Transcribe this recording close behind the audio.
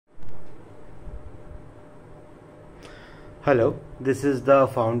Hello, this is the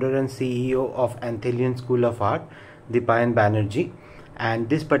founder and CEO of Anthelion School of Art, Dipayan Banerjee, and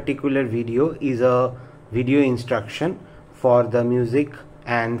this particular video is a video instruction for the music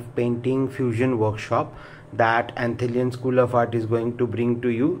and painting fusion workshop that Anthelion School of Art is going to bring to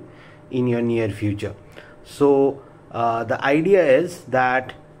you in your near future. So the idea is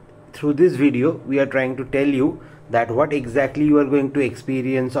that through this video we are trying to tell you that what exactly you are going to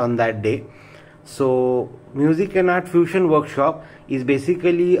experience on that day. So music and art fusion workshop is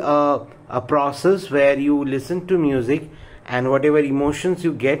basically a process where you listen to music and whatever emotions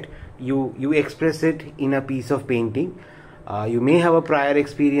you get, you express it in a piece of painting. You may have a prior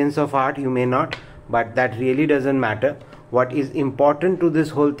experience of art, you may not, but that really doesn't matter. What is important to this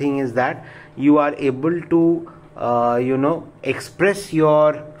whole thing is that you are able to express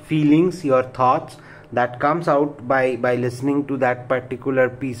your feelings, your thoughts that comes out by listening to that particular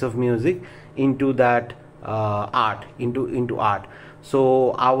piece of music into that art, into art.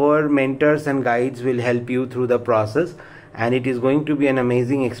 So our mentors and guides will help you through the process, and it is going to be an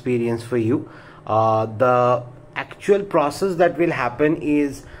amazing experience for you. The actual process that will happen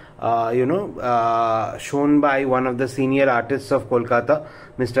is shown by one of the senior artists of Kolkata,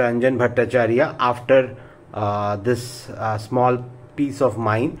 Mr. Anjan Bhattacharya, after this small piece of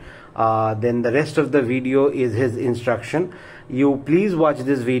mine. Then the rest of the video is his instruction. You please watch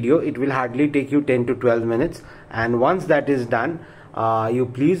this video. It will hardly take you 10 to 12 minutes, and once that is done, you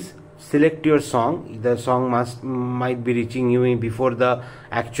please select your song. The song might be reaching you before the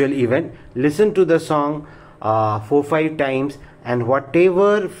actual event. Listen to the song 4-5 times, and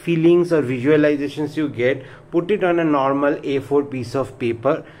whatever feelings or visualizations you get, put it on a normal A4 piece of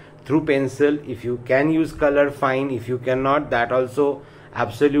paper through pencil. If you can use color, fine. If you cannot, that also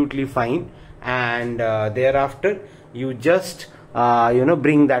absolutely fine. And thereafter you just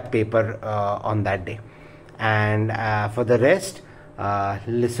bring that paper on that day, and for the rest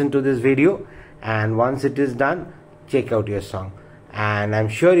listen to this video, and once it is done, check out your song, and I'm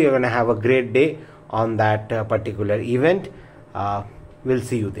sure you're gonna have a great day on that particular event. We'll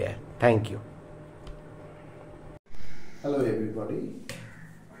see you there. Thank you. Hello everybody.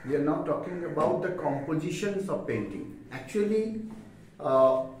 We are now talking about the compositions of painting. Actually,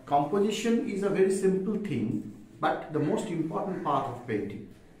 composition is a very simple thing, but the most important part of painting.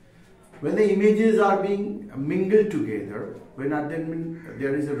 When the images are being mingled together, when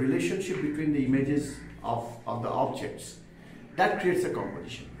there is a relationship between the images of the objects, that creates a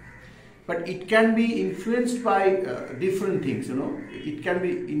composition. But it can be influenced by different things, It can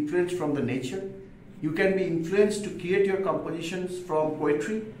be influenced from the nature. You can be influenced to create your compositions from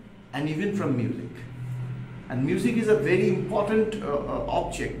poetry and even from music. And music is a very important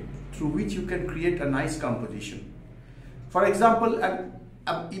object through which you can create a nice composition. For example,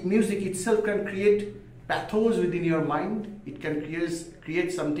 music itself can create pathos within your mind. It can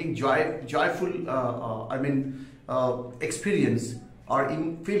create something joyful, experience or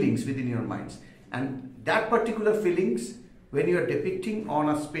feelings within your minds. And that particular feelings, when you are depicting on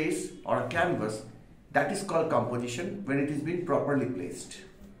a space or a canvas, that is called composition when it is being properly placed.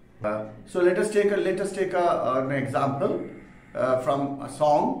 So let us take an example from a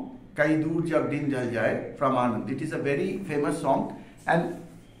song, Kai Dur Jab Din Jal Jaye from Anand. It is a very famous song, and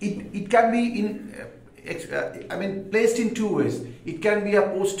it can be placed in two ways. It can be a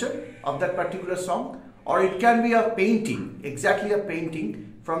poster of that particular song, or it can be a painting, exactly a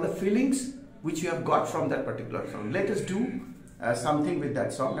painting from the feelings which you have got from that particular song. Let us do something with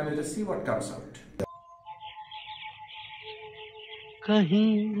that song, and let us see what comes out.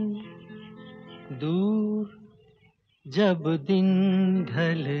 कहीं दूर जब दिन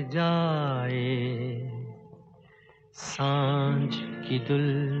ढल जाए, सांझ की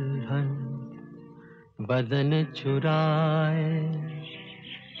दुल्हन बदन चुराए,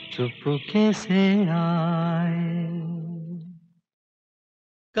 चुपके से आए।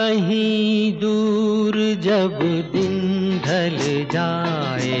 कहीं दूर जब दिन ढल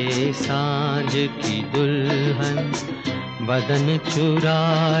जाए, सांझ की दुल्हन बदन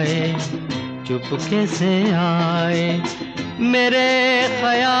चुराए, चुपके से आए। मेरे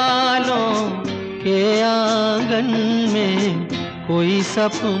ख्यालों के आंगन में कोई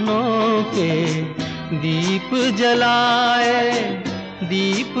सपनों के दीप जलाए,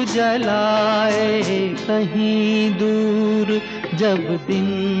 दीप जलाए। कहीं दूर जब दिन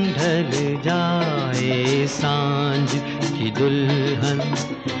ढल जाए, सांझ की दुल्हन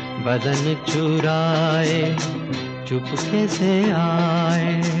बदन चुराए, चुपके से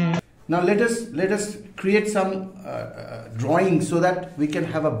आए। Now let us create some drawings so that we can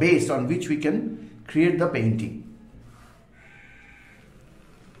have a base on which we can create the painting.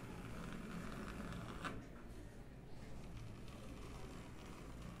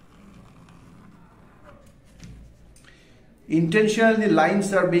 intentionally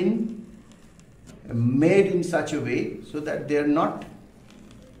lines are being made in such a way so that they are not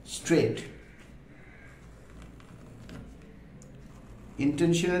straight.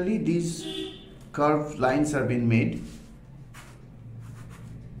 Intentionally these curved lines are being made.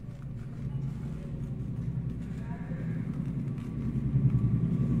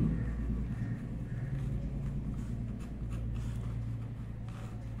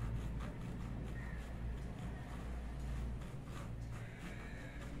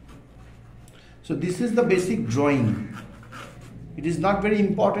 So this is the basic drawing. It is not very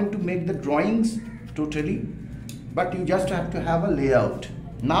important to make the drawings totally, but you just have to have a layout.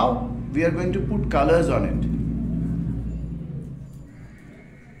 Now we are going to put colors on it.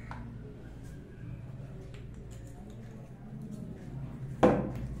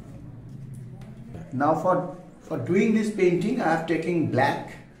 Now for doing this painting, I have taken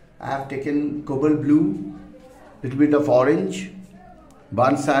black, I have taken cobalt blue, little bit of orange,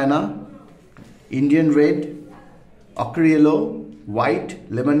 burnt sienna, Indian red, ochre yellow, white,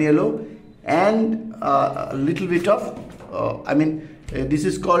 lemon yellow, and a little bit of this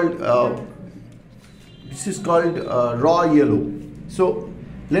is called raw yellow. So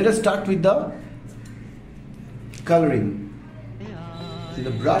let us start with the coloring. With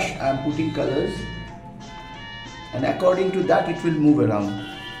the brush I am putting colors, and according to that it will move around.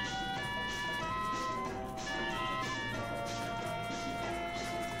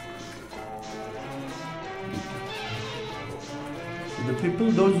 The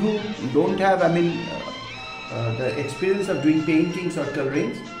people, those who don't have the experience of doing paintings or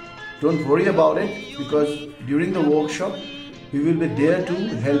colorings, don't worry about it, because during the workshop we will be there to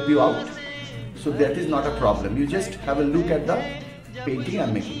help you out. So that is not a problem. You just have a look at the painting I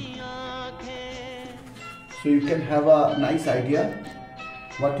am making. So you can have a nice idea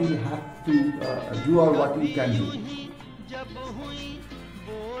what you have to do or what you can do.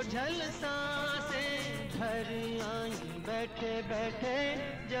 बैठे बैठे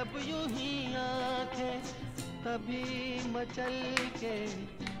जब यूं ही आंखें कभी मचल के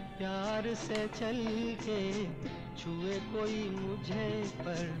प्यार से चल के छुए कोई मुझे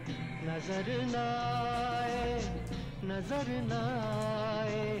पर नजर ना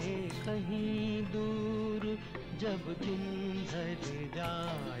आए कहीं दूर जब दिन ढल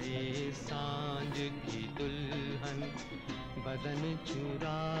जाए सांझ की दुल्हन बदन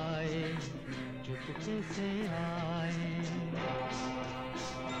चुराए चुपके से आए.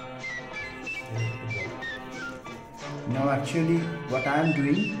 Now actually what I am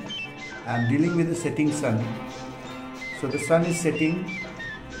doing, I am dealing with the setting sun. So the sun is setting,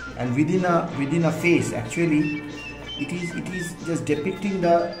 and within a face, actually it is just depicting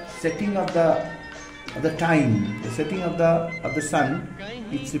the setting of the time, the setting of the sun.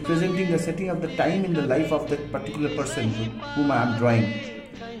 It's representing the setting of the time in the life of that particular person whom I am drawing,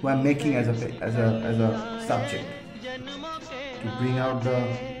 who I am making as a subject, to bring out the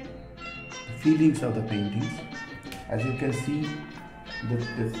feelings of the paintings. As you can see, the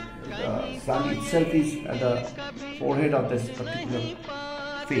sun itself is at the forehead of this particular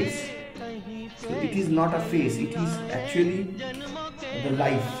face. So it is not a face, it is actually the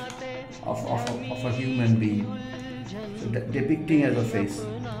life of a human being. So depicting as a face,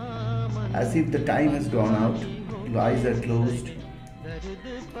 as if the time has gone out, the eyes are closed.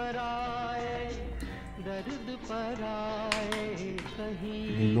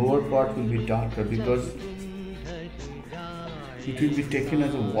 The lower part will be darker because it will be taken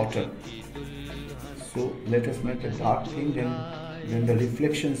as a water. So let us make a dark thing, then the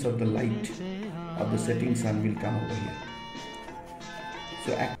reflections of the light of the setting sun will come over here.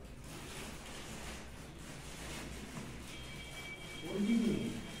 So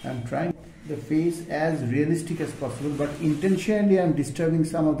I am trying the face as realistic as possible, but intentionally I am disturbing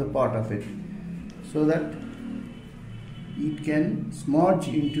some of the part of it so that it can smudge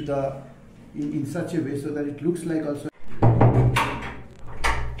into in such a way so that it looks like also.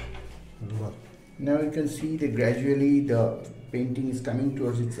 Now you can see that gradually the painting is coming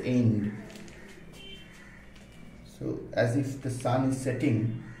towards its end. So as if the sun is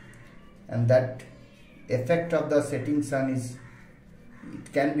setting, and that effect of the setting sun is,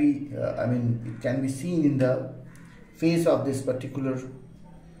 it can be it can be seen in the face of this particular.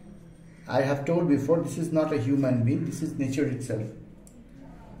 I have told before, this is not a human being, this is nature itself.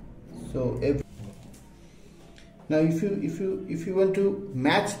 So now if you want to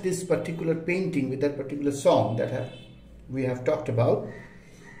match this particular painting with that particular song that we have talked about,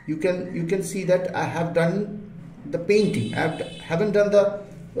 you can see that I have done the painting. I haven't done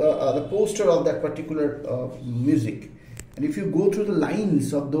the poster of that particular music. And if you go through the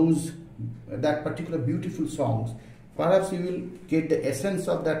lines of that particular beautiful songs, perhaps you will get the essence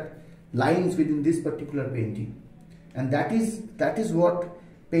of that lines within this particular painting. And that is what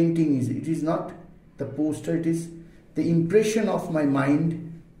painting is. It is not the poster, it is the impression of my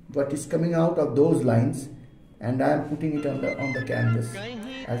mind, what is coming out of those lines, and I am putting it on the canvas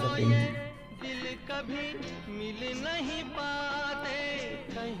as a painting.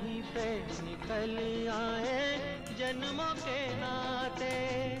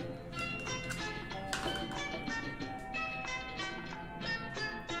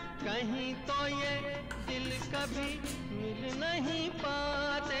 कहीं तो ये दिल कभी मिल नहीं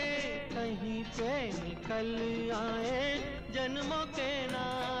पाते, कहीं पे निकल आए जन्मों के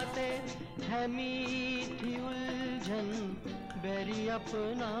नाते। है मीठी उलझन बैरी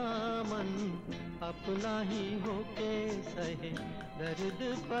अपना मन, अपना ही होके सहे दर्द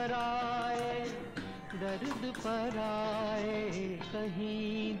पर आए, दर्द पर आए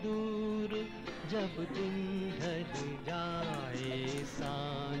कहीं दूर। जब दिन ढल जाए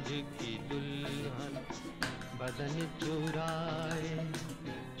सांझ की दुल्हन, बदन चुराए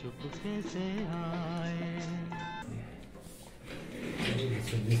चुपके से आए।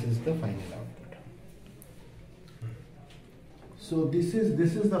 So this is the final output. So this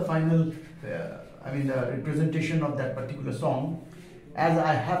is the final representation of that particular song, as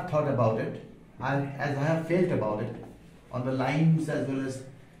I have thought about it, as I have felt about it, on the lines as well as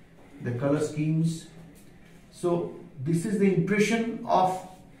the color schemes. So this is the impression of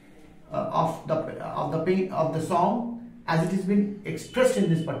the song as it has been expressed in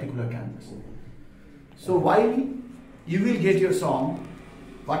this particular canvas. So while you will get your song,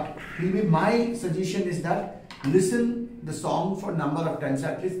 what will be my suggestion is that listen the song for a number of times,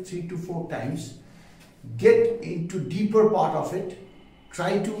 at least 3 to 4 times. Get into deeper part of it.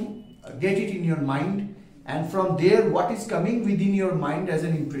 Try to get it in your mind, and from there what is coming within your mind as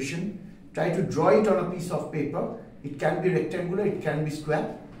an impression, try to draw it on a piece of paper. It can be rectangular, it can be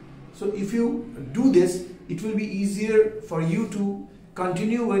square. So if you do this, it will be easier for you to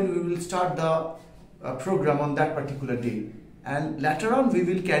continue when we will start the program on that particular day, and later on we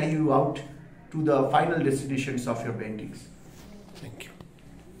will carry you out to the final destinations of your paintings. Thank you.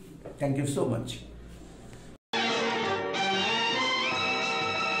 Thank you so much.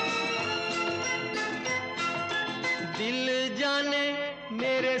 दिल जाने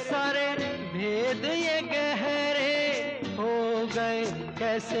मेरे सारे भेद ये गहरे हो गए,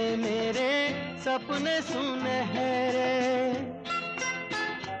 कैसे मेरे सपने सुनहरे।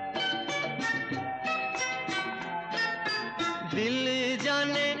 दिल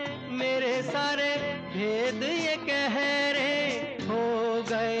जाने मेरे सारे भेद ये गहरे हो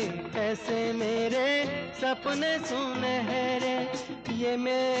गए, कैसे मेरे सपने सुनहरे। ये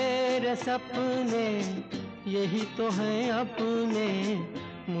मेरे सपने यही तो हैं अपने,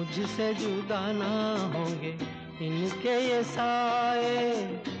 मुझसे जुदा ना होंगे इनके ये साए,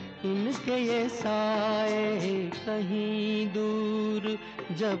 इनके ये साए कहीं दूर।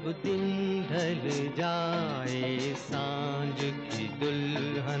 जब दिन ढल जाए सांझ की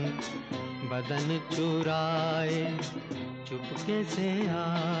दुल्हन, बदन चुराए चुपके से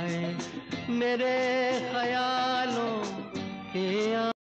आए मेरे ख्यालों के